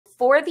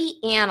For the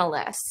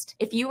analyst,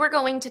 if you were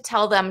going to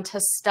tell them to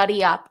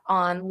study up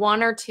on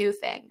one or two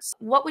things,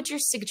 what would your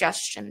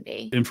suggestion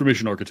be?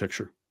 Information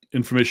architecture,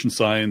 information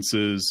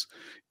sciences,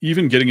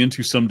 even getting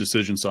into some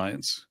decision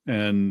science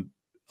and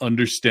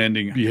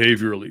understanding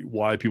behaviorally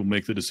why people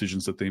make the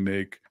decisions that they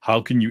make. How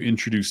can you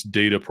introduce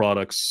data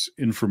products,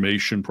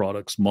 information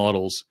products,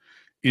 models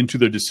into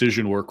their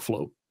decision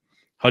workflow?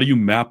 How do you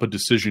map a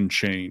decision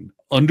chain?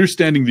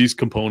 Understanding these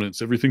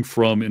components, everything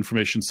from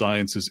information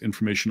sciences,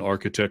 information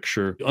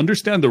architecture,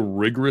 understand the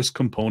rigorous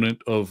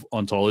component of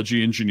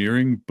ontology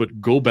engineering,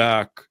 but go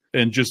back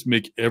and just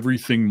make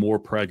everything more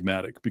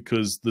pragmatic,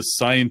 because the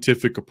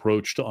scientific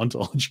approach to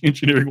ontology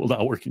engineering will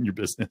not work in your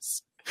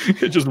business.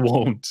 It just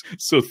won't.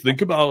 So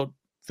think about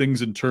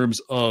things in terms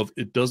of,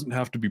 it doesn't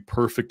have to be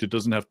perfect. It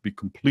doesn't have to be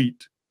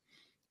complete.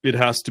 It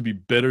has to be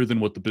better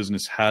than what the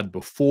business had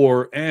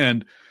before,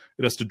 and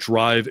it has to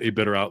drive a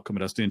better outcome.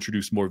 It has to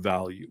introduce more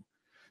value.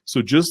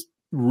 So just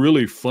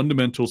really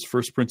fundamentals,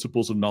 first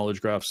principles of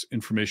knowledge graphs,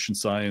 information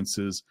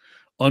sciences,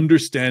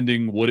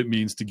 understanding what it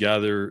means to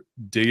gather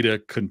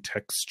data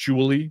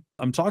contextually.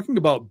 I'm talking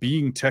about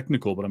being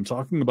technical, but I'm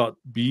talking about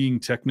being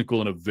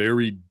technical in a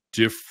very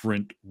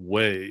different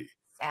way.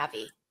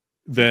 Savvy.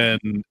 Than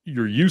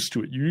you're used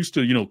to it. You're used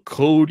to,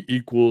 code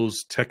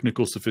equals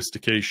technical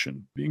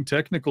sophistication. Being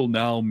technical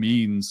now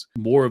means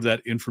more of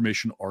that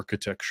information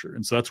architecture.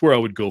 And so that's where I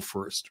would go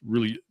first.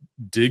 Really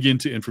dig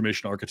into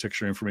information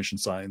architecture, information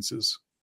sciences.